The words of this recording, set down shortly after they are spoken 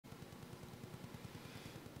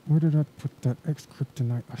Where did I put that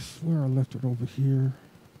X-Kryptonite? I swear I left it over here.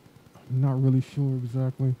 I'm not really sure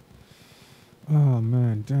exactly. Oh,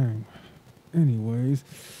 man, dang. Anyways,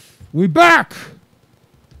 we back!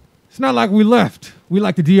 It's not like we left. We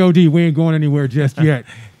like the DOD. We ain't going anywhere just yet.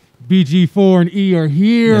 BG4 and E are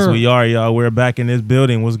here. Yes, we are, y'all. We're back in this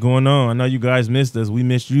building. What's going on? I know you guys missed us. We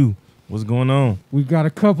missed you. What's going on? We got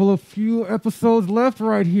a few episodes left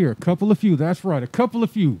right here. That's right. A couple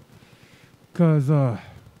of few. Because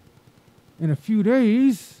in a few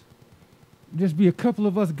days, just be a couple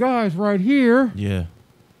of us guys right here. Yeah.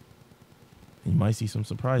 You might see some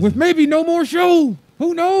surprises. With maybe no more show.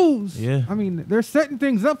 Who knows? Yeah. I mean, they're setting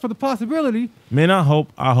things up for the possibility. Man, I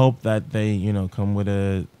hope that they, come with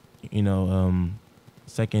a,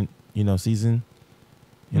 second, season,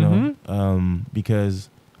 because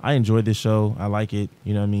I enjoyed this show. I like it.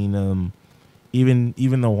 You know what I mean?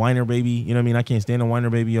 Even the Whiner Baby, I can't stand the Whiner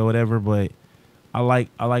Baby or whatever, but I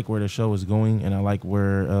like where the show is going, and I like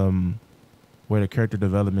where the character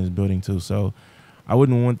development is building to. So I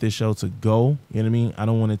wouldn't want this show to go, you know what I mean? I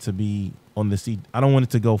don't want it to be I don't want it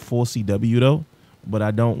to go full CW though, but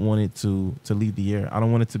I don't want it to leave the air. I don't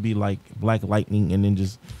want it to be like Black Lightning and then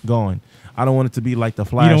just gone. I don't want it to be like the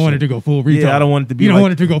Flash. You don't want it to go full retard. Yeah, I don't want it to be. You don't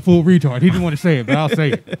want it to go full retard. He didn't want to say it, but I'll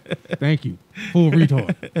say it. Thank you. Full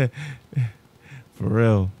retard. For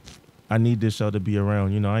real. I need this show to be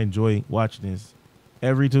around. I enjoy watching this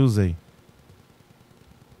every Tuesday.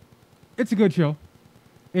 It's a good show.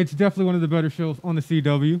 It's definitely one of the better shows on the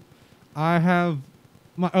CW. I have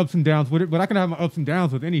my ups and downs with it, but I can have my ups and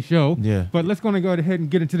downs with any show. Yeah. But let's go ahead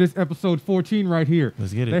and get into this episode 14 right here.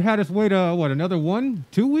 Let's get it. They had us wait, another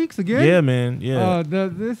 1-2 weeks again? Yeah, man. Yeah.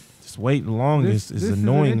 Just waiting long is this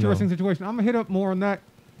annoying. Is an interesting situation. I'm going to hit up more on that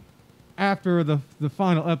after the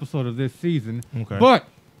final episode of this season. Okay. But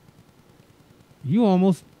I'm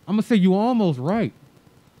going to say you almost right.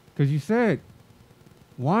 Because you said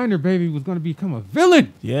Whiner Baby was going to become a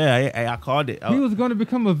villain. Yeah, I called it. He was going to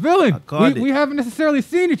become a villain. I called it. We haven't necessarily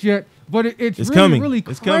seen it yet, but it's really, coming. really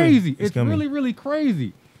It's crazy. coming. It's coming. Really, really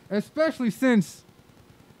crazy. Especially since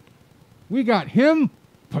we got him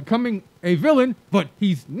becoming a villain, but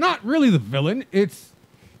he's not really the villain. It's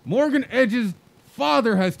Morgan Edge's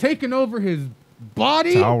father has taken over his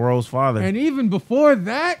body. Talro's father. And even before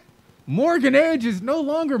that, Morgan Edge is no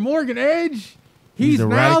longer Morgan Edge. He's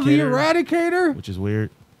now the Eradicator, which is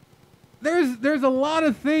weird. There's a lot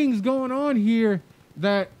of things going on here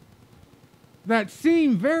that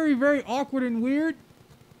seem very, very awkward and weird,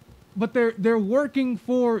 but they're working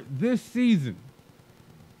for this season.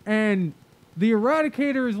 And the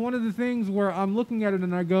Eradicator is one of the things where I'm looking at it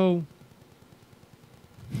and I go,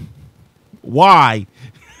 why?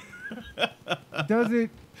 does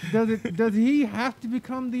he have to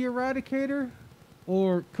become the Eradicator?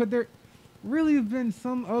 Or could there really have been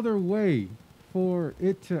some other way for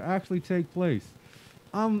it to actually take place?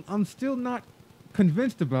 I'm still not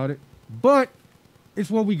convinced about it, but it's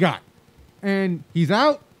what we got. And he's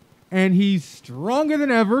out, and he's stronger than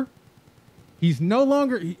ever. He's no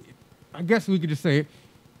longer, I guess we could just say it,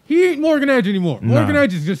 he ain't Morgan Edge anymore. Nah. Morgan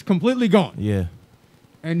Edge is just completely gone. Yeah.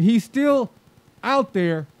 And he's still out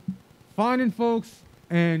there finding folks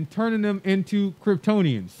and turning them into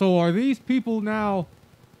Kryptonians. So are these people now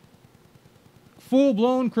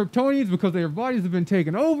full-blown Kryptonians because their bodies have been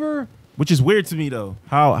taken over? Which is weird to me, though.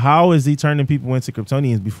 How is he turning people into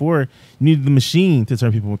Kryptonians? Before, you needed the machine to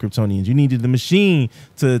turn people into Kryptonians. You needed the machine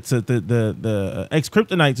to the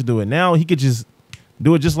X-Kryptonite to do it. Now he could just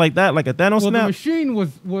do it just like that, like a Thanos snap. The machine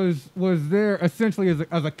was there essentially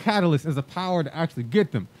as a catalyst, as a power to actually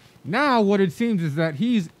get them. Now what it seems is that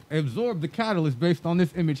he's absorbed the catalyst based on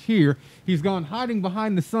this image here. He's gone hiding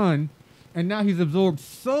behind the sun, and now he's absorbed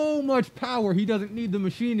so much power he doesn't need the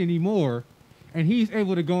machine anymore, and he's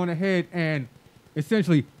able to go on ahead and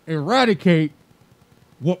essentially eradicate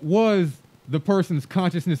what was the person's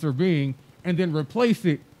consciousness or being, and then replace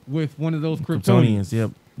it with one of those Kryptonians.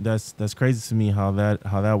 Yep, that's crazy to me how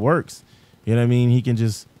that works. You know what I mean? He can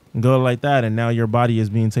just go like that, and now your body is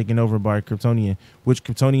being taken over by a Kryptonian. Which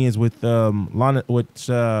Kryptonians with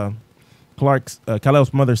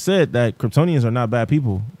Kal-El's mother said that Kryptonians are not bad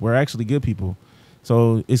people. We're actually good people.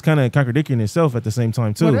 So it's kind of contradicting itself at the same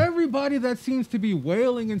time too. But everybody that seems to be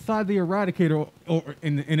wailing inside the Eradicator, or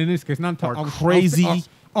in this case, not are crazy,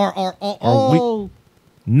 are all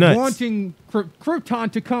nuts, wanting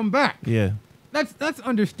Krypton to come back. Yeah. That's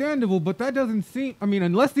understandable, but that doesn't seem. I mean,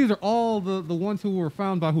 unless these are all the ones who were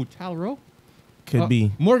found by who? Talro? Could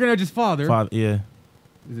be Morgan Edge's father. Yeah.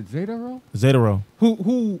 Is it Zetaro? Zetaro.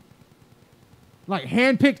 Who like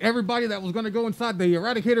handpicked everybody that was going to go inside the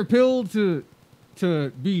Eradicator pill to to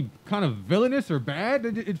be kind of villainous or bad.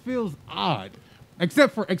 It feels odd,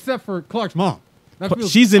 except for Clark's mom.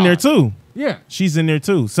 She's in odd. there too. Yeah, she's in there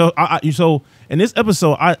too. So so in this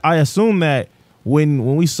episode, I assume that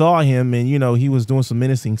when we saw him and he was doing some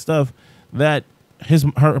menacing stuff, that his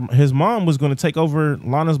mom was going to take over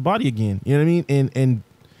Lana's body again. You know what I mean? And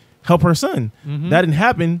help her son. Mm-hmm. That didn't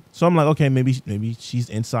happen. So I'm like, okay, maybe she's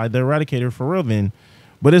inside the Eradicator for real then.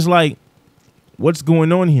 But it's like, what's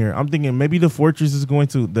going on here? I'm thinking maybe the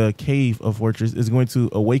cave of Fortress is going to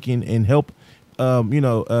awaken and help,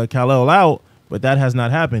 Kal-El out, but that has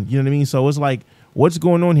not happened. You know what I mean? So it's like, what's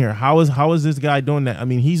going on here? How is this guy doing that? I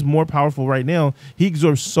mean, he's more powerful right now. He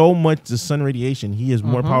absorbs so much the sun radiation. He is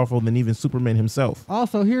more powerful than even Superman himself.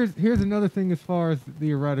 Also, here's another thing as far as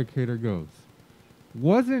the Eradicator goes.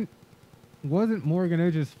 Wasn't Morgan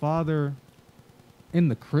Edge's father in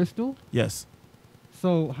the crystal? Yes.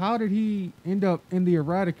 So how did he end up in the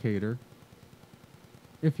Eradicator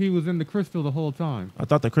if he was in the crystal the whole time? I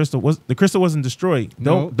thought the crystal wasn't destroyed.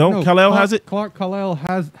 No, Kal-El has it? Kal-El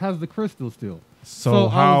has the crystal still. So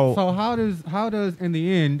how does in the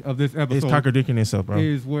end of this episode, it's contradicting itself, bro.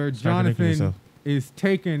 Is where Jonathan is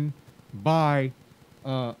taken by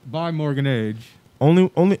Morgan Edge.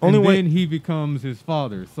 Only way then he becomes his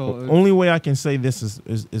father. So only way I can say this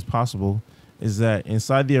is possible is that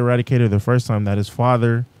inside the Eradicator the first time, that his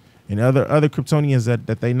father and other Kryptonians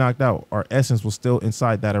that they knocked out, our essence was still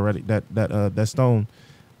inside that stone.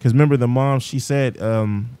 Because remember, the mom, she said,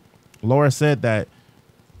 Laura said that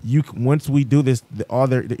once we do this, all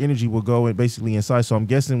the energy will go and basically inside. So I'm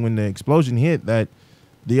guessing when the explosion hit, that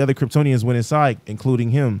the other Kryptonians went inside,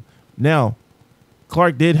 including him. Now,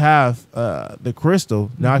 Clark did have the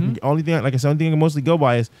crystal. Now, only thing I can mostly go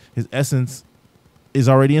by is his essence is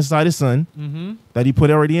already inside his son that he put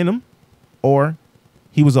already in him, or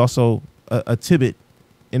he was also a tidbit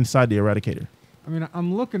inside the Eradicator. I mean,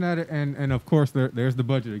 I'm looking at it, and of course, there's the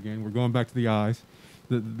budget again. We're going back to the eyes.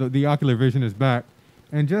 The ocular vision is back.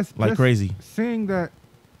 And just crazy. Seeing that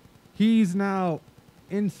he's now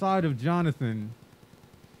inside of Jonathan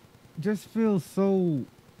just feels so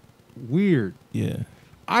weird. Yeah.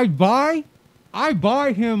 I buy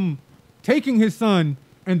him taking his son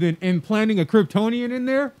and then implanting a Kryptonian in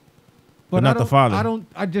there. But not the father.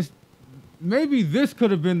 Maybe this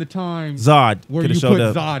could have been the time Zod where you put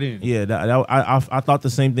Zod in. Yeah, I thought the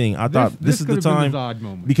same thing. I thought this is the time. The Zod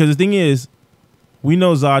moment. Because the thing is, we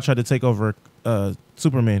know Zod tried to take over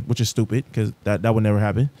Superman, which is stupid because that would never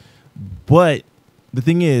happen. But the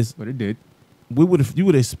thing is, but it did. You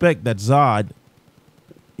would expect that Zod,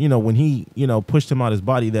 when he pushed him out of his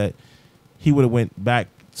body, that he would have went back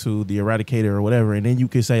to the Eradicator or whatever, and then you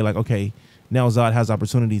could say like, okay, now Zod has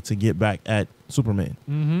opportunity to get back at Superman,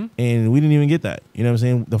 and we didn't even get that. You know what I'm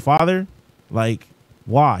saying? The father, like,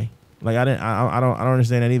 why? Like, I don't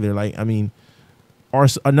understand that either. Like, I mean, or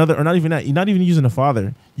not even that. You're not even using the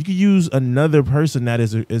father. You could use another person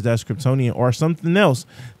that's Kryptonian or something else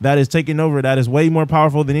that is taking over, that is way more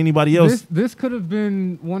powerful than anybody else. This could have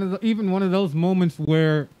been one of those moments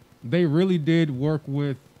where they really did work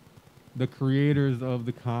with the creators of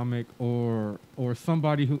the comic or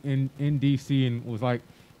somebody who in DC and was like,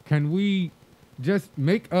 can we just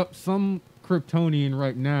make up some Kryptonian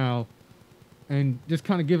right now and just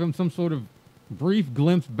kind of give him some sort of brief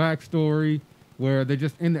glimpse backstory where they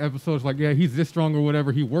just in the episodes like, yeah, he's this strong or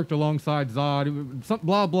whatever. He worked alongside Zod, some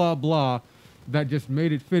blah, blah, blah, that just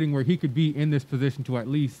made it fitting where he could be in this position to at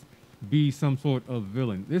least be some sort of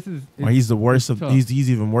villain. He's the worst of. He's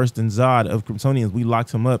even worse than Zod of Kryptonians. We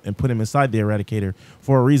locked him up and put him inside the Eradicator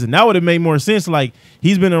for a reason. That would have made more sense. Like,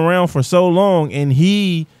 he's been around for so long and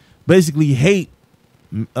he basically hate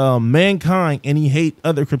mankind and he hate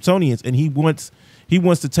other Kryptonians and he wants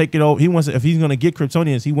to take it over. If he's going to get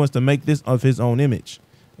Kryptonians, he wants to make this of his own image.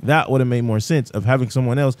 That would have made more sense of having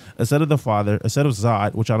someone else instead of the father, instead of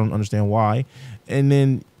Zod, which I don't understand why, and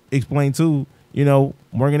then explain too.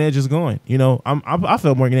 Morgan Edge is going. I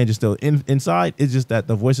felt Morgan Edge is still inside. It's just that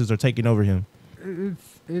the voices are taking over him.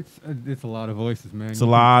 It's a lot of voices, man. It's a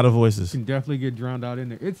lot of voices. You can definitely get drowned out in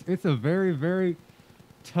there. It's a very, very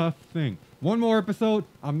tough thing. One more episode.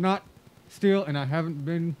 I'm not still, and I haven't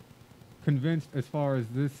been convinced as far as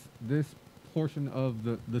this portion of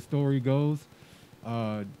the story goes.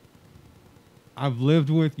 I've lived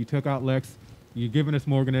with, you took out Lex, you're giving us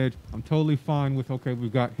Morgan Edge. I'm totally fine with, okay,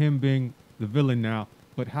 we've got him being the villain now,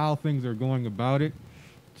 but how things are going about it,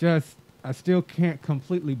 I still can't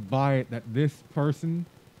completely buy it that this person,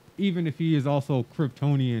 even if he is also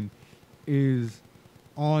Kryptonian, is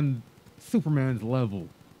on Superman's level.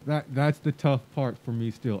 That's the tough part for me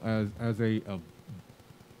still as a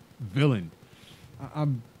villain.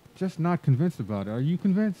 I'm just not convinced about it. Are you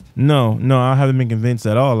convinced? No, I haven't been convinced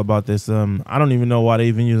at all about this. I don't even know why they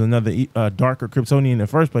even use another darker Kryptonian in the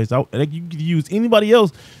first place. Like, you could use anybody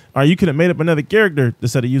else, or you could have made up another character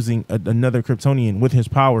instead of using another Kryptonian with his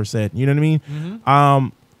power set. You know what I mean? Mm-hmm.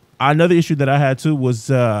 Another issue that I had too was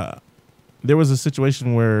there was a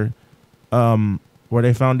situation where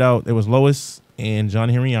they found out it was Lois and John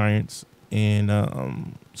Henry Irons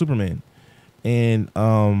and Superman, and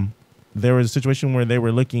there was a situation where they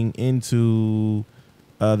were looking into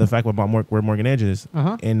the fact about where Morgan Edge is,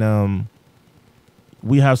 and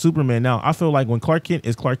we have Superman now. I feel like when Clark Kent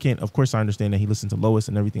is Clark Kent, of course I understand that he listened to Lois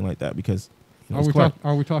and everything like that because are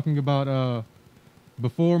we talking about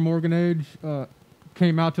before Morgan Edge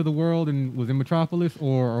came out to the world and was in Metropolis,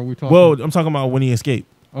 or are we talking? Well, I'm talking about when he escaped.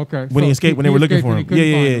 Okay, when he escaped, when they were looking for him.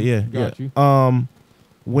 Yeah. Got you.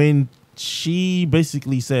 When she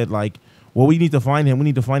basically said like, well, we need to find him. We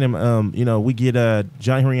need to find him. We get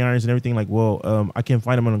John Henry Irons and everything. Like, well, I can't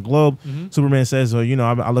find him on the globe. Mm-hmm. Superman says, well,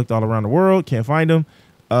 I looked all around the world, can't find him.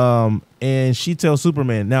 And she tells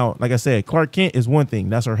Superman. Now, like I said, Clark Kent is one thing.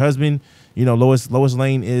 That's her husband. Lois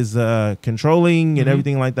Lane is controlling and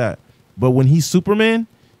everything like that. But when he's Superman,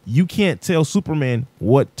 you can't tell Superman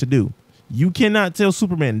what to do. You cannot tell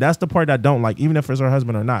Superman. That's the part I don't like, even if it's her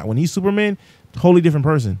husband or not. When he's Superman, totally different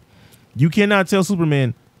person. You cannot tell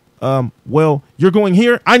Superman, well, you're going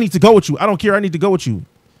here. I need to go with you. I don't care. I need to go with you.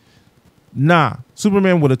 Nah,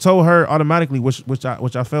 Superman would have told her automatically, which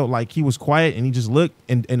I felt like he was quiet and he just looked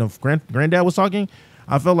and if granddad was talking,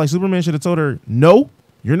 I felt like Superman should have told her, no,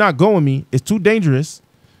 you're not going with me. It's too dangerous.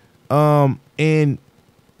 And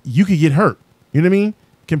you could get hurt. You know what I mean?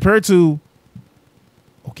 Compared to,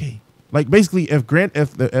 okay. Like basically, if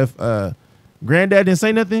granddad didn't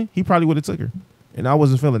say nothing, he probably would have took her, and I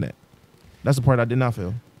wasn't feeling that. That's the part I did not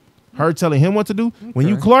feel. Her telling him what to do. Okay. When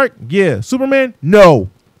you Clark, yeah. Superman, no.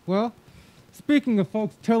 Well, speaking of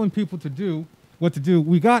folks telling people to do what to do,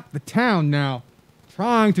 we got the town now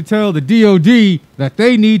trying to tell the DOD that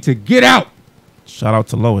they need to get out. Shout out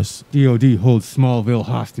to Lois. DOD holds Smallville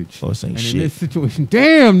hostage. Lois ain't shit. In this situation,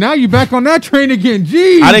 damn, now you back on that train again.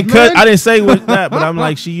 Jeez, I didn't say what that, but I'm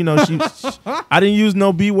like she I didn't use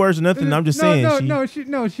no B words or nothing. I'm just saying.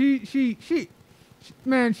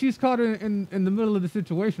 She's caught in the middle of the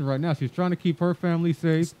situation right now. She's trying to keep her family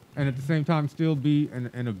safe and at the same time still be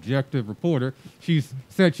an objective reporter. She's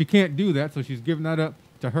said she can't do that, so she's giving that up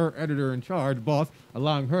to her editor in charge, boss,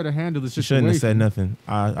 allowing her to handle the situation. She shouldn't have said nothing.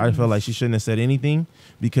 I felt like she shouldn't have said anything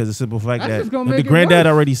because the simple fact that the granddad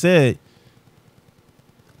already said,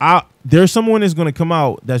 there's someone that's going to come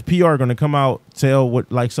out, that's PR going to come out, tell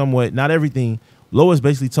what, like somewhat, not everything. Lois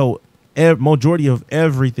basically told majority of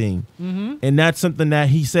everything. Mm-hmm. And that's something that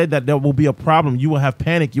he said that there will be a problem. You will have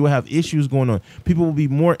panic. You will have issues going on. People will be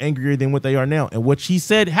more angrier than what they are now. And what she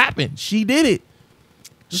said happened. She did it.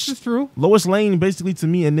 This is true. Lois Lane, basically, to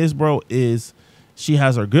me in this, bro, is she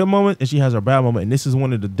has her good moment and she has her bad moment. And this is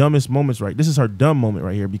one of the dumbest moments, right? This is her dumb moment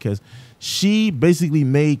right here because she basically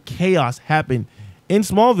made chaos happen in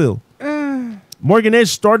Smallville. Morgan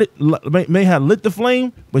Edge may have lit the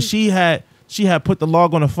flame, but she had put the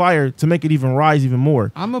log on a fire to make it even rise even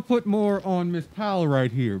more. I'm going to put more on Miss Powell right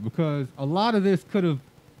here because a lot of this could have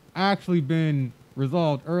actually been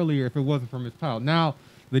resolved earlier if it wasn't for Miss Powell. Now,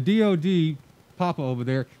 the DOD... Papa over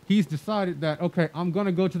there, he's decided that, okay, I'm going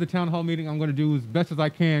to go to the town hall meeting. I'm going to do as best as I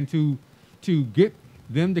can to get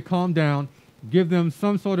them to calm down, give them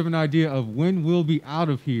some sort of an idea of when we'll be out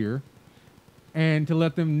of here, and to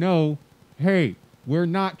let them know, hey, we're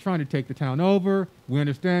not trying to take the town over. We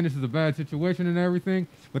understand this is a bad situation and everything.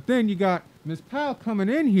 But then you got Miss Powell coming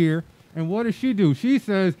in here, and what does she do? She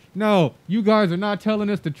says, no, you guys are not telling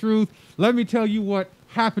us the truth. Let me tell you what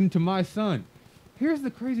happened to my son. Here's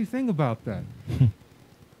the crazy thing about that.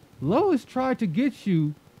 Lois tried to get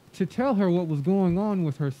you to tell her what was going on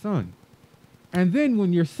with her son. And then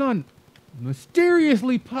when your son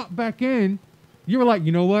mysteriously popped back in, you were like,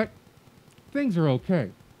 you know what? Things are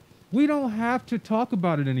okay. We don't have to talk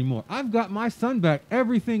about it anymore. I've got my son back.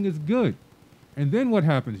 Everything is good. And then what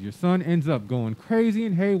happens? Your son ends up going crazy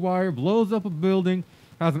and haywire, blows up a building,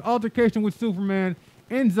 has an altercation with Superman,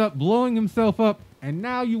 ends up blowing himself up. And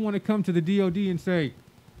now you want to come to the DOD and say,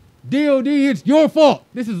 DOD, it's your fault.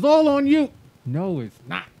 This is all on you. No, it's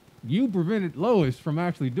not. You prevented Lois from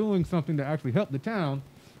actually doing something to actually help the town.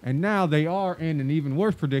 And now they are in an even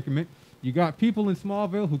worse predicament. You got people in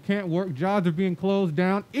Smallville who can't work. Jobs are being closed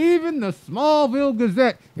down. Even the Smallville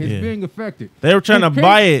Gazette is being affected. They were trying to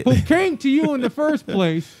buy it. Who came to you in the first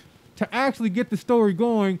place to actually get the story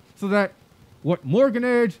going so that what Morgan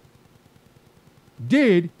Edge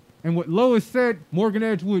did and what Lois said Morgan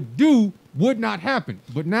Edge would do would not happen.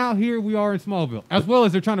 But now here we are in Smallville, as well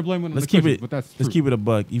as they're trying to blame it on the Cushings, but that's true. Let's keep it a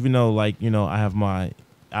buck. Even though, like, you know, I have my,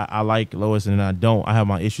 I like Lois and I don't. I have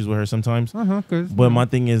my issues with her sometimes. But my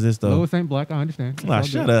thing is this, though. Lois ain't black. I understand. Ah,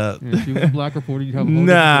 shut up. Yeah, if she was a black reporter, you'd have a whole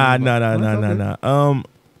Nah.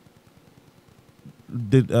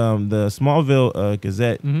 The Smallville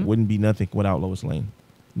Gazette wouldn't be nothing without Lois Lane.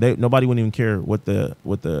 Nobody wouldn't even care what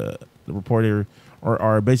the reporter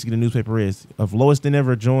or basically the newspaper is. If Lois didn't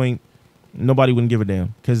ever join, nobody wouldn't give a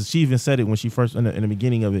damn, because she even said it when she first in the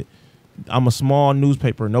beginning of it. I'm a small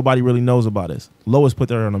newspaper. Nobody really knows about us. Lois put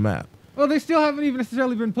her on the map. Well, they still haven't even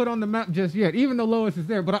necessarily been put on the map just yet, even though Lois is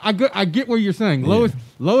there. But I get what you're saying. Yeah.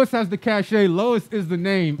 Lois has the cachet. Lois is the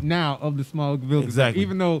name now of the Smallville. Exactly.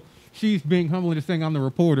 Even though she's being humble and just saying I'm the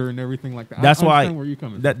reporter and everything like that. That's why. Where you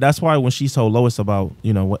coming from. That's why when she told Lois about,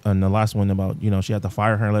 you know, in the last one about, you know, she had to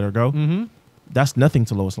fire her and let her go. That's nothing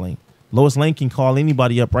to Lois Lane. Lois Lane can call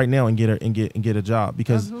anybody up right now and get a job,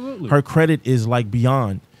 because her credit is like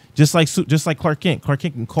beyond. Just like Clark Kent. Clark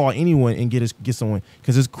Kent can call anyone and get someone,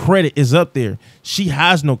 because his credit is up there. She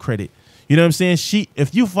has no credit. You know what I'm saying?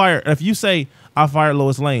 If you say I fired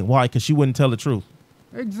Lois Lane, why? Because she wouldn't tell the truth.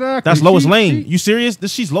 Exactly. That's Lois Lane. You serious?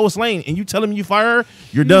 She's Lois Lane, and you telling me you fire her?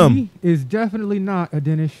 You're dumb. She is definitely not a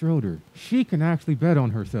Dennis Schroeder. She can actually bet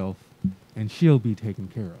on herself, and she'll be taken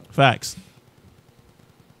care of. Facts.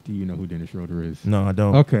 Do you know who Dennis Schroeder is? No, I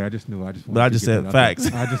don't. Okay, I just knew. But I just said facts.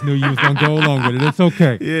 I just knew you was gonna go along with it. It's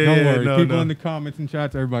okay. Yeah, don't worry. No, People in the comments and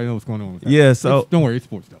chats, everybody knows what's going on with that. Yeah, so don't worry, it's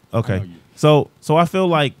sports stuff. Okay. So I feel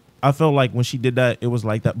like when she did that, it was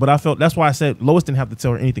like that. But that's why I said Lois didn't have to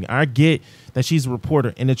tell her anything. I get that she's a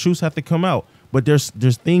reporter and the truths have to come out. But there's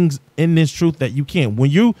things in this truth that you can't.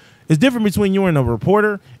 It's different between you and a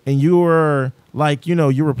reporter, and you're like, you know,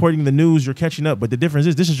 you're reporting the news, you're catching up. But the difference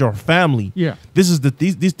is this is your family. Yeah. This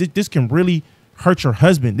can really hurt your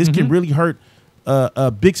husband. This can really hurt a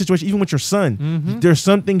big situation, even with your son. There's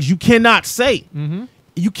some things you cannot say.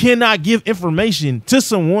 You cannot give information to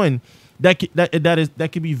someone that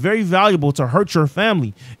could be very valuable to hurt your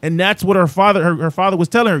family. And that's what her father was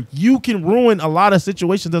telling her. You can ruin a lot of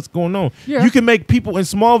situations that's going on. Yeah. You can make people in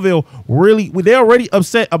Smallville they're already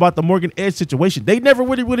upset about the Morgan Edge situation. They never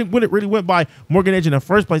really went by Morgan Edge in the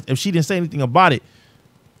first place if she didn't say anything about it.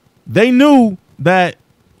 They knew that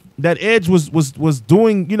Edge was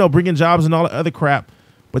doing, you know, bringing jobs and all the other crap,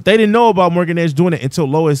 but they didn't know about Morgan Edge doing it until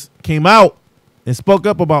Lois came out and spoke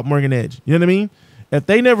up about Morgan Edge. You know what I mean? If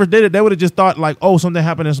they never did it, they would have just thought like, oh, something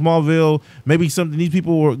happened in Smallville. Maybe something these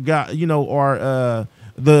people got, you know, or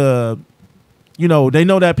you know, they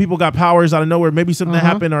know that people got powers out of nowhere. Maybe something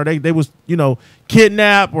happened, or they was, you know,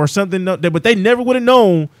 kidnapped or something. But they never would have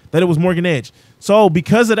known that it was Morgan Edge. So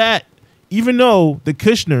because of that, even though the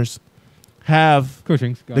Kushners have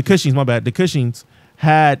Cushings, the Cushings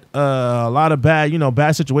had a lot of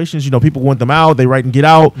bad situations. You know, people want them out. They write and get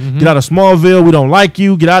out. Get out of Smallville. We don't like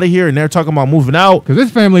you. Get out of here. And they're talking about moving out. Because this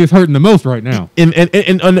family is hurting the most right now. And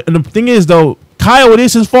the thing is, though, Kyle, it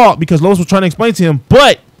is his fault because Lois was trying to explain to him.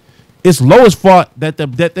 But it's Lois' fault that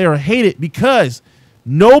they are hated, because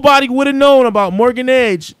nobody would have known about Morgan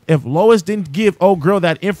Edge if Lois didn't give old girl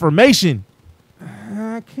that information.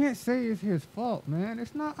 I can't say it's his fault, man.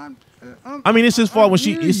 It's not. I mean, it's his fault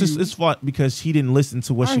it's his fault because he didn't listen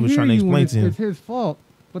to what she was trying to explain to him. It's his fault,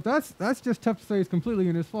 but that's just tough to say. It's completely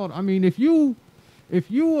in his fault. I mean, if you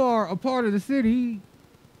are a part of the city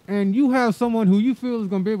and you have someone who you feel is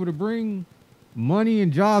going to be able to bring money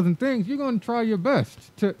and jobs and things, you're going to try your best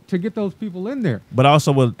to get those people in there. But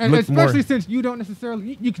also, and especially since you don't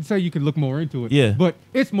necessarily, you can say you can look more into it. Yeah. But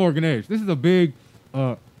it's Morgan Edge. This is a big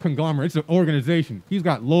conglomerate. It's an organization. He's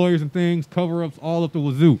got lawyers and things, cover-ups all up the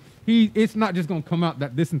wazoo. It's not just going to come out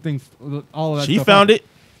that this and things, all of that stuff. She found it.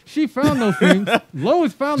 She found those things.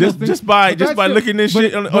 Lois found those things. Just by looking this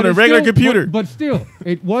shit on a regular computer. But still,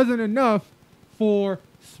 it wasn't enough for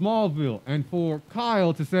Smallville and for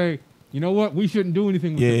Kyle to say, you know what, we shouldn't do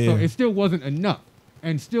anything with it. So it still wasn't enough.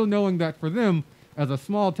 And still knowing that for them, as a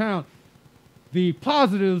small town, the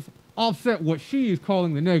positives offset what she is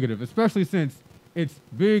calling the negative, especially since it's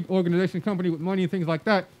big organization company with money and things like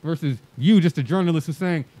that versus you, just a journalist, who's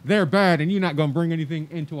saying they're bad and you're not going to bring anything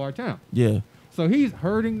into our town. Yeah. So he's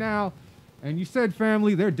hurting now. And you said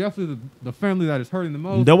family. They're definitely the family that is hurting the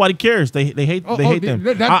most. Nobody cares. They hate them.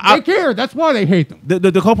 They care. That's why they hate them.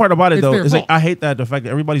 The cool part about it, though, is like, I hate the fact that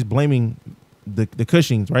everybody's blaming the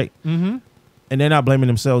Cushings, right? Mm-hmm. And they're not blaming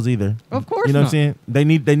themselves either. Of course You know not. what I'm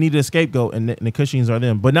saying? They need a scapegoat, and the Cushings are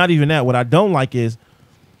them. But not even that. What I don't like is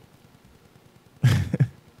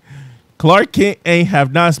Clark Kent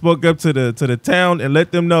have not spoke up to the town and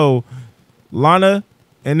let them know, Lana,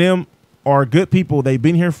 and them are good people. They've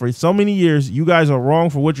been here for so many years. You guys are wrong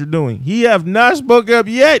for what you're doing. He have not spoke up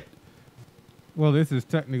yet. Well, this is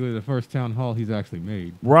technically the first town hall he's actually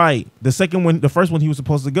made. Right. The first one he was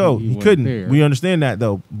supposed to go. He couldn't. There. We understand that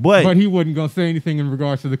though. But he wasn't gonna say anything in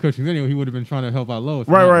regards to the Cushings anyway. He would have been trying to help out Lois.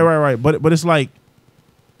 Right. But it's like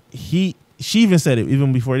she even said it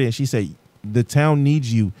even before then. She said the town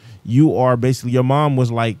needs you. You are basically, your mom was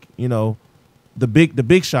like, you know, the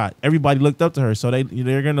big shot. Everybody looked up to her, so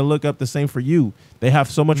they're gonna look up the same for you. They have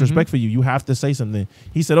so much respect for you. You have to say something.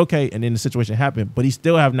 He said okay, and then the situation happened, but he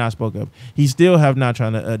still have not spoke up. He still have not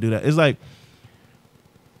trying to do that. It's like,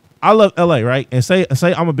 I love LA, right? And say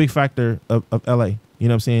I'm a big factor of LA. You know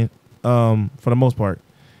what I'm saying? For the most part.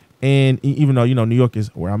 And even though, you know, New York is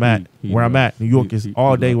where I'm at, New York is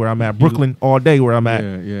all day where I'm at. Brooklyn all day where I'm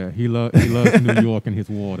at. Yeah. He loves New York and his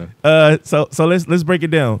water. So let's break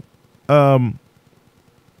it down.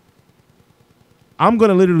 I'm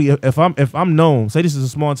gonna literally, if I'm known, say this is a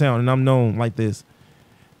small town and I'm known like this,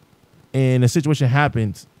 and a situation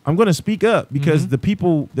happens, I'm gonna speak up because the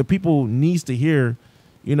people needs to hear,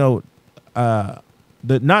 you know,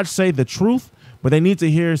 not say the truth, but they need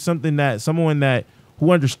to hear something that someone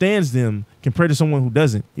who understands them compared to someone who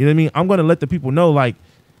doesn't. You know what I mean? I'm gonna let the people know like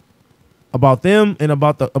about them and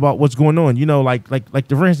about what's going on. You know, like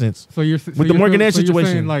for instance, with the Morgan Edge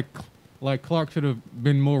situation, like Clark should have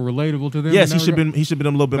been more relatable to them. Yes, he should have been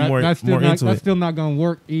a little bit more into it. That's still not going to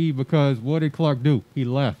work, because what did Clark do? He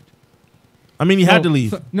left. I mean, he had to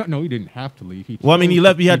leave. No, he didn't have to leave. He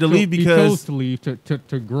left. He had to leave because he chose to leave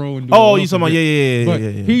to grow and do. Oh, you talking about yeah. But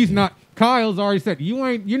he's not. Kyle's already said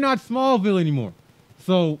you're not Smallville anymore.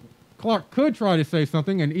 So Clark could try to say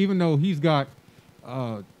something, and even though he's got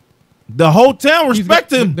the whole town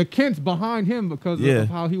respect him, the Kents behind him because of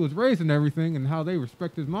how he was raised and everything, and how they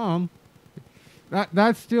respect his mom.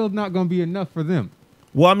 That's still not going to be enough for them.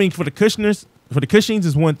 Well, I mean, for the Cushings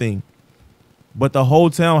is one thing, but the whole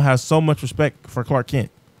town has so much respect for Clark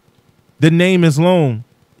Kent. The name is long.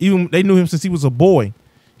 Even they knew him since he was a boy.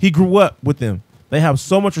 He grew up with them. They have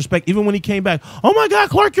so much respect. Even when he came back, oh my God,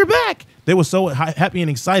 Clark, you're back! They were so happy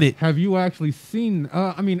and excited. Have you actually seen?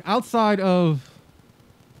 I mean, outside of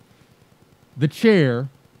the chair,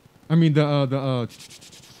 I mean the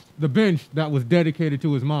bench that was dedicated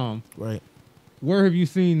to his mom, right? Where have you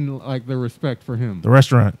seen like the respect for him? The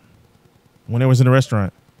restaurant. When he was in the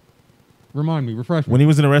restaurant. Remind me, refresh me. When he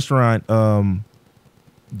was in the restaurant,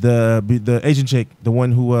 the Asian chick, the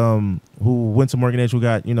one who went to Morgan Edge, who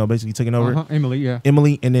got, you know, basically taken over. Emily, yeah.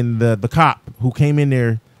 Emily, and then the cop who came in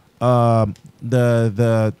there, the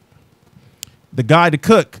guy, the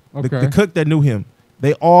cook, the cook that knew him.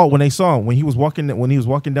 They all, when they saw him, when he was walking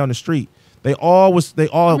down the street, They all was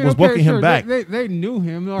welcoming him back. They knew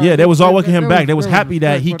him. Yeah, they was all welcoming him back. They was happy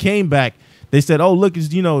that he came back. They said, "Oh, look,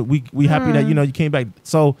 you know, we happy that, you know, you came back."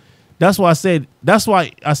 So that's why I said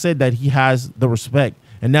that he has the respect,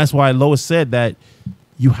 and that's why Lois said that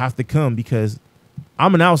you have to come, because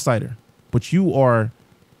I'm an outsider, but you are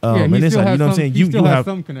an inside. You know what I'm saying? You have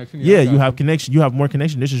some connection. Yeah, you have connection. You have more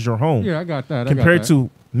connection. This is your home. Yeah, I got that. Compared to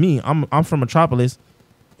me, I'm from Metropolis,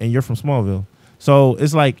 and you're from Smallville. So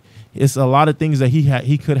it's like, it's a lot of things that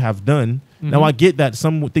he could have done. Now I get that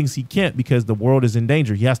some things he can't because the world is in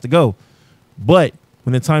danger. He has to go. But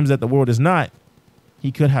when the times that the world is not,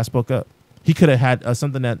 he could have spoke up. He could have had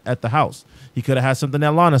something at the house. He could have had something at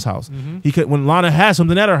Lana's house. He could, when Lana had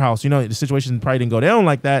something at her house, you know, the situation probably didn't go down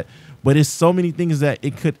like that. But it's so many things that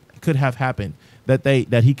it could have happened that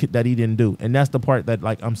he didn't do. And that's the part that,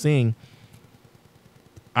 like, I'm saying,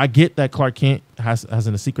 I get that Clark Kent has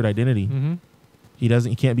a secret identity.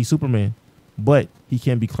 He can't be Superman, but he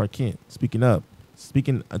can be Clark Kent.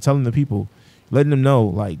 Telling the people, letting them know,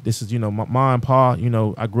 like, this is, you know, my mom and pa, you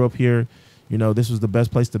know, I grew up here, you know, this was the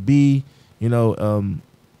best place to be, you know,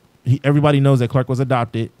 everybody knows that Clark was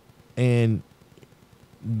adopted, and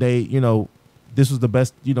they, you know, this was the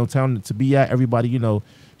best, you know, town to be at. Everybody, you know,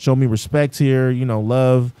 showed me respect here, you know,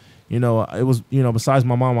 love, you know, it was, you know, besides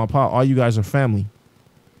my mom and my pa, all you guys are family.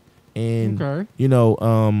 And, you know,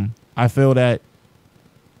 I think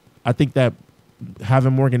that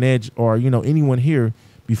having Morgan Edge or, you know, anyone here,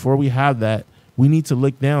 before we have that, we need to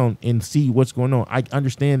look down and see what's going on. I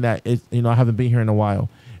understand that you know, I haven't been here in a while.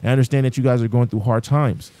 And I understand that you guys are going through hard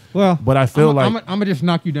times. Well, but I feel I'm gonna just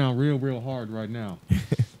knock you down real hard right now.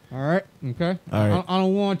 All right, okay. All right. I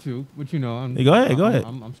don't want to, but you know, go ahead.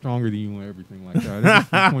 I'm stronger than you and everything like that. I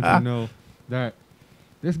just want you to know that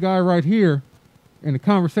this guy right here, in a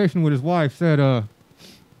conversation with his wife, said,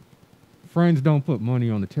 friends don't put money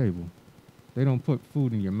on the table. They don't put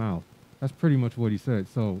food in your mouth. That's pretty much what he said.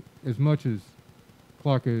 So as much as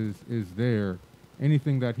Clark is there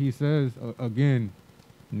anything that he says, again,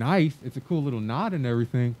 nice. It's a cool little nod and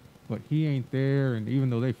everything, but he ain't there. And even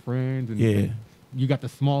though they friends, and you got the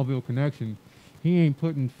Smallville connection, he ain't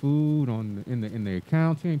putting food in the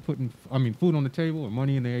accounts. He ain't putting food on the table or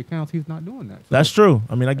money in the accounts. He's not doing that. So that's true.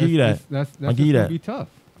 I mean, I give you that. That's I give you that. Be tough.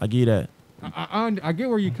 I give you that. I get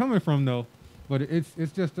where you're coming from though, but it's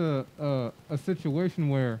just a situation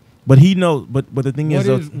where. But he knows. But the thing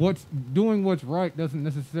is, what's right doesn't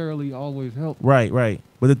necessarily always help. Right.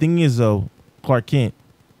 But the thing is, though, Clark Kent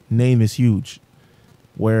name is huge,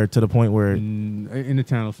 where to the point where in the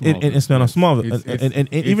town of Smallville, it's not Smallville,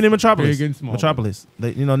 and even in Metropolis,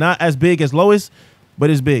 not as big as Lois, but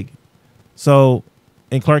it's big. So,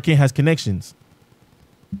 and Clark Kent has connections.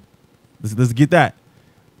 Let's get that.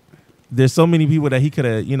 There's so many people that he could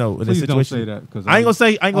have, in a situation. Don't say that, because I ain't gonna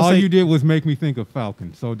say. All you did was make me think of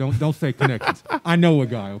Falcon. So don't say connections. I know a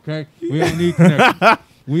guy. Okay, we don't need connections.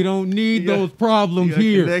 We don't need those problems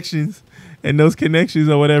here. Connections, and those connections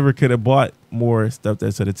or whatever could have bought more stuff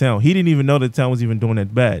that's to the town. He didn't even know the town was even doing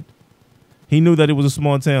that bad. He knew that it was a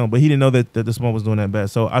small town, but he didn't know that the small was doing that bad.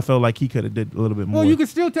 So I felt like he could have did a little bit more. Well, you could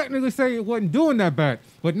still technically say it wasn't doing that bad,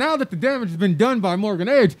 but now that the damage has been done by Morgan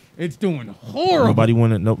Edge, it's doing horrible. Nobody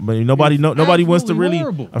wants to really.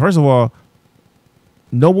 Horrible. First of all,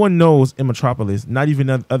 no one knows in Metropolis, not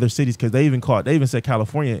even other cities, because they even said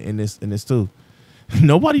California in this too.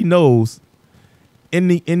 Nobody knows in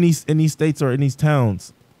these states or in these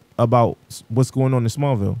towns about what's going on in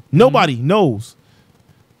Smallville. Nobody knows.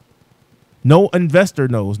 No investor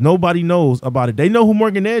knows. Nobody knows about it. They know who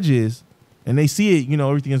Morgan Edge is, and they see it,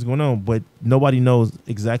 everything is going on, but nobody knows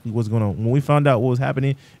exactly what's going on. When we found out what was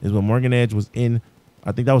happening is when Morgan Edge was in,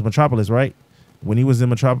 I think that was Metropolis, right? When he was in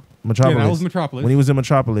Metropolis. Yeah, that was Metropolis. When he was in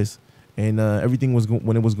Metropolis, and everything was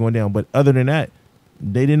when it was going down. But other than that,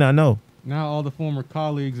 they did not know. Now all the former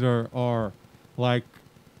colleagues are like,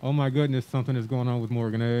 oh my goodness, something is going on with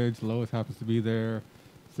Morgan Edge. Lois happens to be there.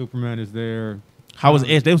 Superman is there. How was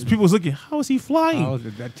Edge? People was looking. How is he flying?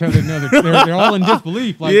 They're all in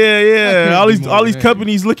disbelief. Like, yeah. All these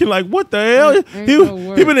companies looking like, what the hell? He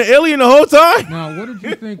been an alien the whole time. Now, what did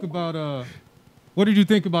you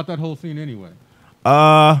think about that whole scene anyway?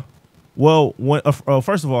 Well,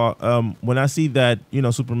 first of all, when I see that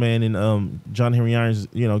Superman and John Henry Irons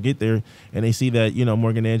get there, and they see that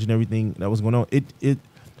Morgan Edge and everything that was going on,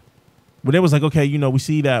 when it was like, okay, we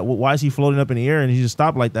see that, why is he floating up in the air and he just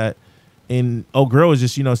stopped like that? And old girl was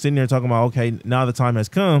just, sitting there talking about, okay, now the time has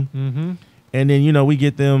come. Mm-hmm. And then, we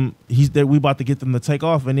get them, we about to get them to take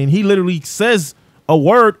off. And then he literally says a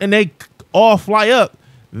word and they all fly up.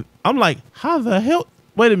 I'm like, how the hell?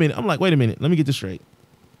 Wait a minute. Let me get this straight.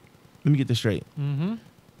 Mm-hmm.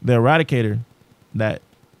 The Eradicator that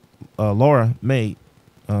Laura made.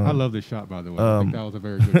 I love this shot, by the way. I think that was a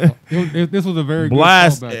very good. This was a very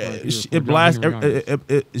blast. Good blast.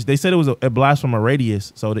 They said it was a blast from a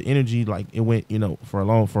radius, so the energy it went for a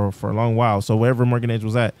long while. So wherever Morgan Edge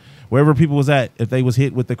was at, wherever people was at, if they was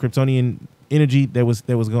hit with the Kryptonian energy, that was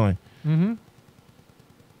going. Mm-hmm.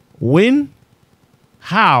 When,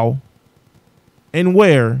 how, and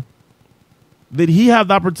where did he have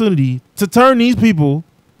the opportunity to turn these people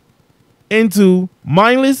into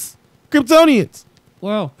mindless Kryptonians?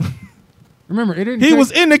 Well, remember, it didn't. He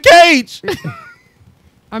was in the cage.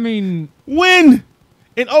 I mean, when?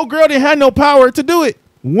 And old girl didn't have no power to do it.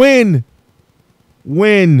 When?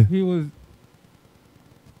 He was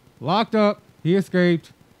locked up. He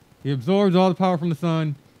escaped. He absorbs all the power from the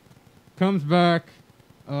sun. Comes back.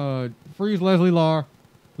 Frees Leslie Lar.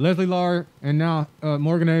 Leslie Lar and now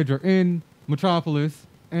Morgan Edge are in Metropolis.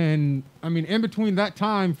 And, I mean, in between that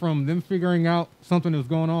time from them figuring out something that was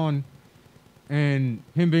going on and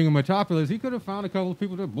him being in Metropolis, he could have found a couple of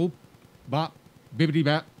people to boop, bop, bibbity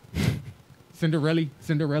bap,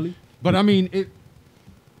 Cinderella. But I mean,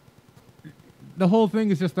 the whole thing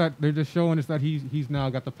is just that they're just showing us that he's now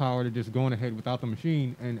got the power to just go on ahead without the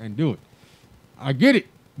machine and do it. I get it.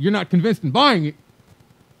 You're not convinced in buying it.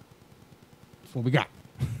 That's what we got.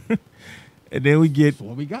 And then we get That's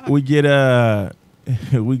what we got.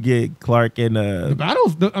 We get Clark and the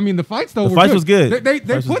battles. The fights though. The fights was good. They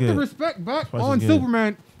put the respect back on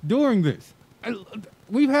Superman during this.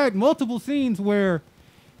 We've had multiple scenes where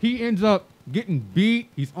he ends up getting beat.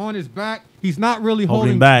 He's on his back. He's not really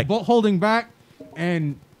holding back.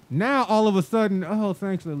 And now all of a sudden, oh,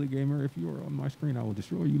 thanks, Lily Gamer. If you are on my screen, I will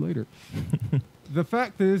destroy you later. The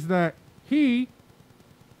fact is that he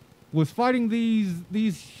was fighting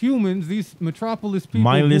these humans, these Metropolis people,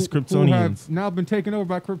 mindless who Kryptonians, have now been taken over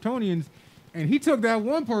by Kryptonians, and he took that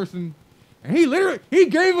one person And he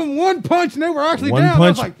gave him one punch, and they were actually One down.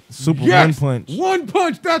 punch, I was like, super yes, one punch. one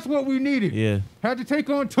punch. That's what we needed. Yeah. Had to take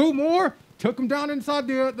on 2 more. Took them down inside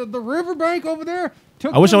the riverbank over there.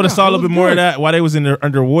 I wish I would have saw a little bit more of good. that while they was in the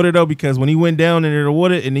underwater though, because when he went down into the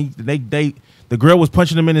water and the girl was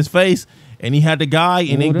punching him in his face, and he had the guy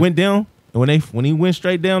and they went down. And when he went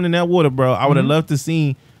straight down in that water, bro, I would have loved to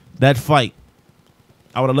see that fight.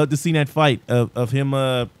 I would have loved to see that fight of him.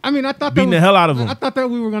 I thought beating the hell out of him. I thought that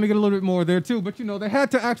we were going to get a little bit more there too, but they had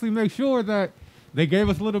to actually make sure that they gave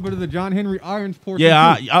us a little bit of the John Henry Irons portion.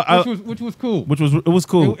 Yeah, which was cool. It was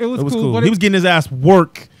cool. It was cool. He was getting his ass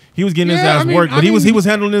work. He was getting his ass work, but he was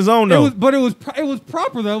handling his own though. It was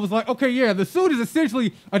proper though. It was like, okay, yeah, the suit is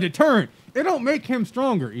essentially a deterrent. It don't make him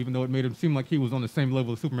stronger, even though it made him seem like he was on the same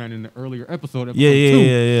level as Superman in the earlier episode.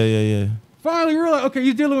 Yeah. Finally, we realized, okay,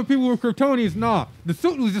 he's dealing with people with Kryptonians. Nah, the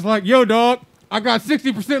suit was just like, yo, dog, I got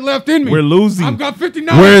 60% left in me. We're losing. I've got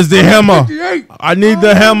 59. Where's the hammer? 58. I need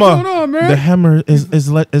the hammer. What's going on, man? The hammer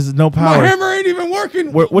is no power. My hammer ain't even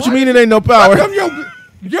working. What you mean it ain't no power? How come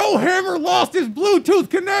your hammer lost his Bluetooth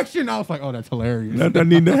connection? I was like, oh, that's hilarious. I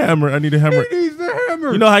need the hammer. I need the hammer. He needs the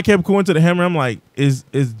hammer. You know how I kept going to the hammer? I'm like, is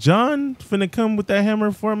John finna come with that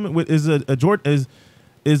hammer for me?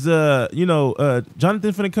 Is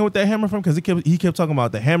Jonathan finna come with that hammer from? Because he kept talking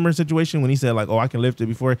about the hammer situation when he said like, oh, I can lift it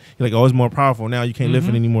before. He's like, oh, it's more powerful now. You can't lift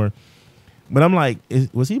it anymore. But I'm like,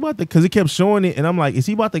 was he about to? Because he kept showing it, and I'm like, is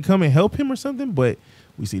he about to come and help him or something? But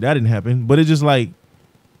we see that didn't happen. But it's just like,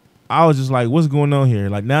 I was just like, what's going on here?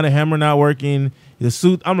 Like now the hammer not working, the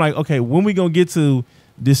suit. I'm like, okay, when we gonna get to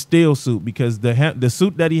this steel suit? Because the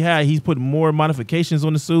suit that he had, he's put more modifications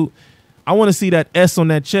on the suit. I want to see that S on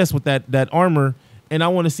that chest with that armor. And I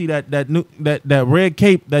want to see that red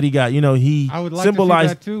cape that he got. I would like symbolized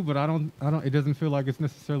to see that too, but I don't. It doesn't feel like it's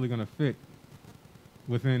necessarily going to fit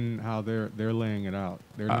within how they're laying it out.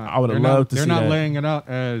 I would have loved to see that. They're not laying it out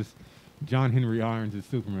as John Henry Irons is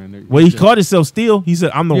Superman. He called himself Steel. He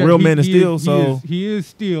said, "I'm the real man of Steel." He is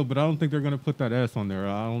Steel, but I don't think they're going to put that S on there.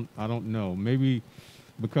 I don't know. Maybe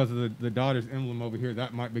because of the daughter's emblem over here,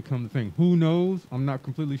 that might become the thing. Who knows? I'm not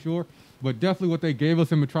completely sure. But definitely what they gave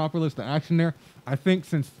us in Metropolis, the action there, I think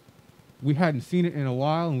since we hadn't seen it in a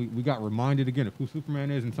while and we got reminded again of who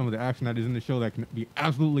Superman is and some of the action that is in the show that can be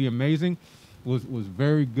absolutely amazing, was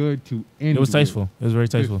very good to end. It was tasteful. It was very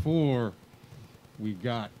tasteful. Before we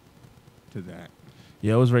got to that.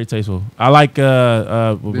 Yeah, it was very tasteful. I like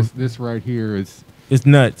this right here is... It's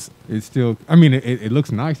nuts. It's still... I mean, it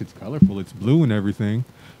looks nice. It's colorful. It's blue and everything.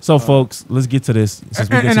 So, folks, let's get to this.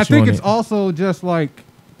 And I think it's also just like...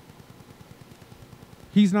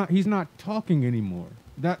 He's not talking anymore.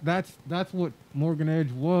 That's what Morgan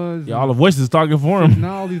Edge was. Yeah, all the voices talking for him.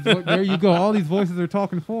 Now there you go. All these voices are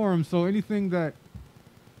talking for him. So anything that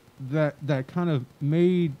kind of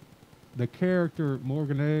made the character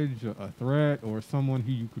Morgan Edge a threat or someone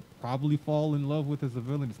who you could probably fall in love with as a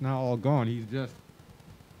villain, it's now all gone. He's just...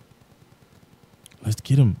 Let's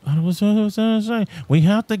get him. We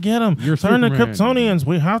have to get him. Turn the Kryptonians.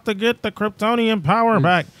 We have to get the Kryptonian power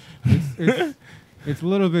back. It's a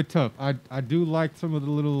little bit tough. I do like some of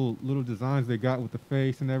the little designs they got with the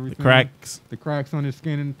face and everything. The cracks on his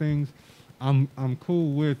skin and things. I'm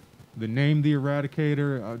cool with the name the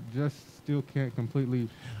Eradicator. I just still can't completely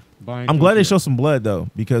buy into I'm glad it. they show some blood though,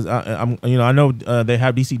 because I know they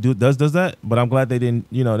have DC does that, but I'm glad they didn't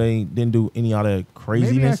do any other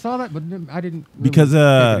craziness. Maybe I saw that, but I didn't. Really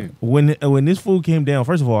because when this fool came down,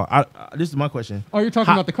 first of all, this is my question. Oh, you're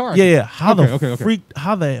talking about the car? Yeah. How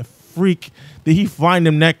the freak did he find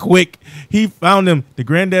him that quick? He found him. The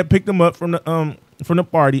granddad picked him up from the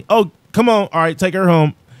party. Oh, come on, all right, take her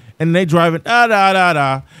home. And they driving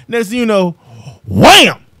da. Next thing you know,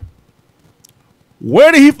 wham!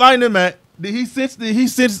 Where did he find him at? Did he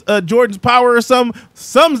sense Jordan's power or something?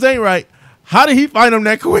 Something ain't right. How did he find him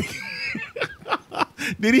that quick?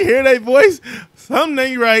 Did he hear that voice? Something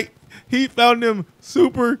ain't right. He found him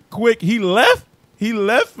super quick. He left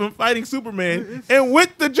from fighting Superman and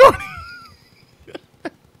went to Jordan.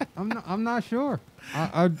 I'm not sure.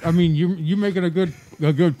 I mean, you making a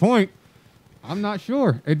good point. I'm not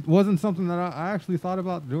sure. It wasn't something that I actually thought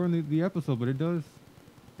about during the episode, but it does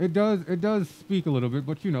speak a little bit.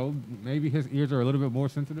 But maybe his ears are a little bit more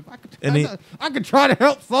sensitive. I could try to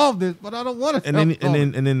help solve this, but I don't want to. And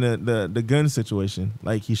then the gun situation,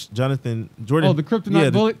 like Jordan. Oh, the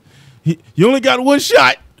kryptonite bullet. You only got one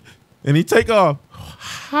shot, and he take off.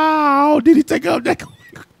 How did he take off that quick?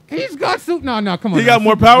 He's got suit. No, come on. He got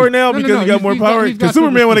more power now because he got more power. Because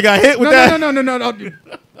Superman would have got hit with that. No.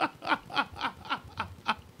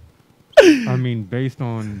 I mean, based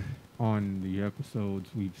on the episodes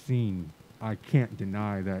we've seen, I can't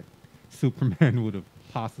deny that Superman would have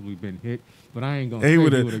possibly been hit, but I ain't gonna He say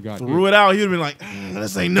would he have would have got threw hit. it out. He'd have been like,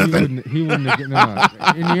 this ain't nothing. He wouldn't have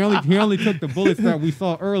and he only took the bullets that we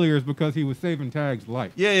saw earlier is because he was saving Tag's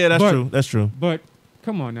life. Yeah, that's true. That's true. But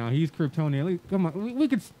come on now, he's Kryptonian. Come on, we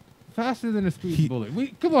could faster than a speed bullet.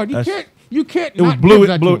 Come on, you can't. It was blue.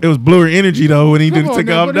 It was bluer energy though when he didn't take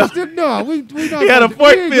off. No, we he had a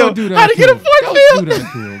force field. How did he get a force field? Do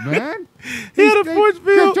that to him, man. He had a force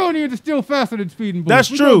field. Kryptonians are still faster than speeding bullets.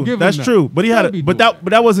 That's true. That's true. But he had a, but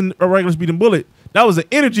that wasn't a regular speeding bullet. That was an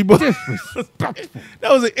energy bullet. That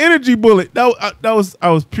was an energy bullet. That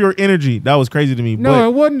was pure energy. That was crazy to me. No,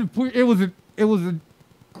 it wasn't. It was a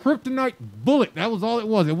kryptonite bullet. That was all it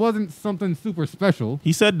was. It wasn't something super special.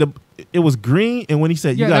 He said it was green, and when he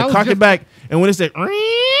said you gotta cock it back, and when it said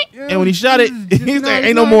and when he shot it, he said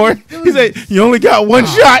ain't no more. He said you only got one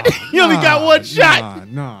shot. You only got one shot.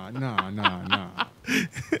 Nah.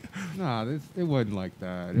 It wasn't like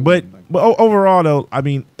that. But overall though, I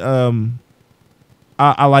mean,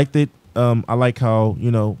 I liked it. I like how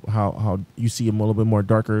how you see him a little bit more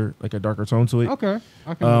darker, like a darker tone to it. Okay,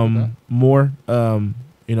 I can look at that. More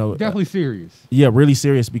definitely serious. Yeah, really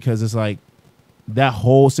serious, because it's like that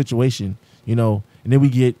whole situation, and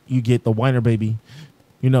then you get the whiner baby,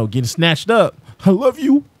 getting snatched up. I love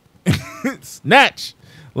you. Snatch.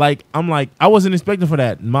 Like I wasn't expecting for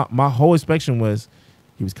that. My whole expectation was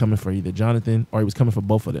he was coming for either Jonathan or he was coming for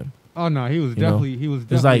both of them. Oh no, he was definitely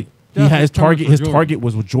it's like he had his target. His target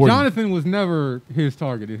was with Jordan. Jonathan was never his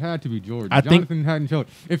target. It had to be Jordan. Jonathan hadn't shown.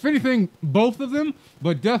 If anything, both of them,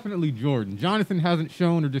 but definitely Jordan. Jonathan hasn't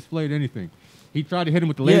shown or displayed anything. He tried to hit him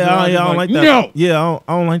with the laser. I don't like that. No. Yeah,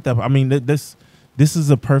 I don't like that. I mean, this is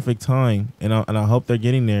a perfect time, and I hope they're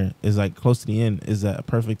getting there. Is like close to the end. Is that a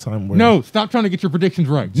perfect time where no? Stop trying to get your predictions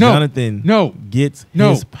right. No. Jonathan. Gets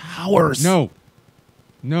his powers. No.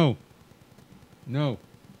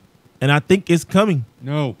 And I think it's coming.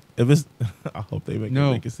 No. If it's, I hope they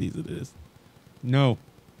make a season of this. No,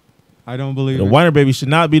 I don't believe the it. whiner baby should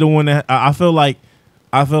not be the one that I feel like,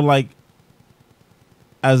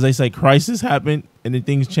 as they say, crisis happened and then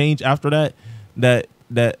things change after that. That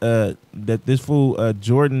this fool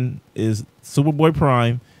Jordan is Superboy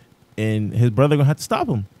Prime, and his brother gonna have to stop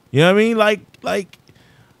him. You know what I mean? Like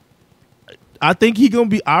I think he gonna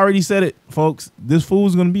be. I already said it, folks. This fool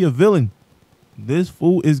is gonna be a villain. This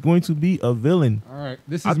fool is going to be a villain. All right,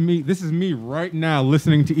 this is me. This is me right now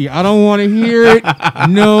listening to E. I don't want to hear it.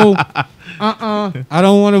 No. I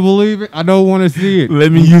don't want to believe it. I don't want to see it.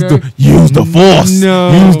 Let me use the force.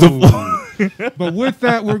 No. Use the force. But with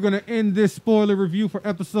that, we're going to end this spoiler review for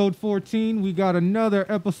episode 14. We got another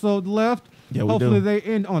episode left. Yeah, we Hopefully do. they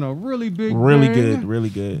end on a really big good. Really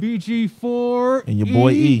good. BG4 and your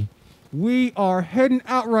boy E. We are heading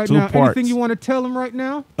out right 2 now. parts. Anything you want to tell them right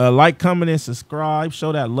now? Like, comment, and subscribe.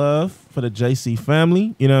 Show that love for the JC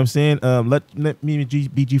family. You know what I'm saying? Let me and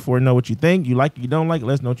BG4 know what you think. You like it, you don't like it,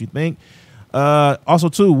 let us know what you think. Also,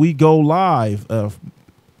 too, we go live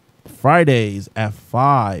Fridays at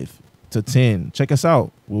 5 to 10. Check us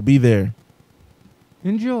out. We'll be there.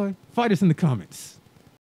 Enjoy. Fight us in the comments.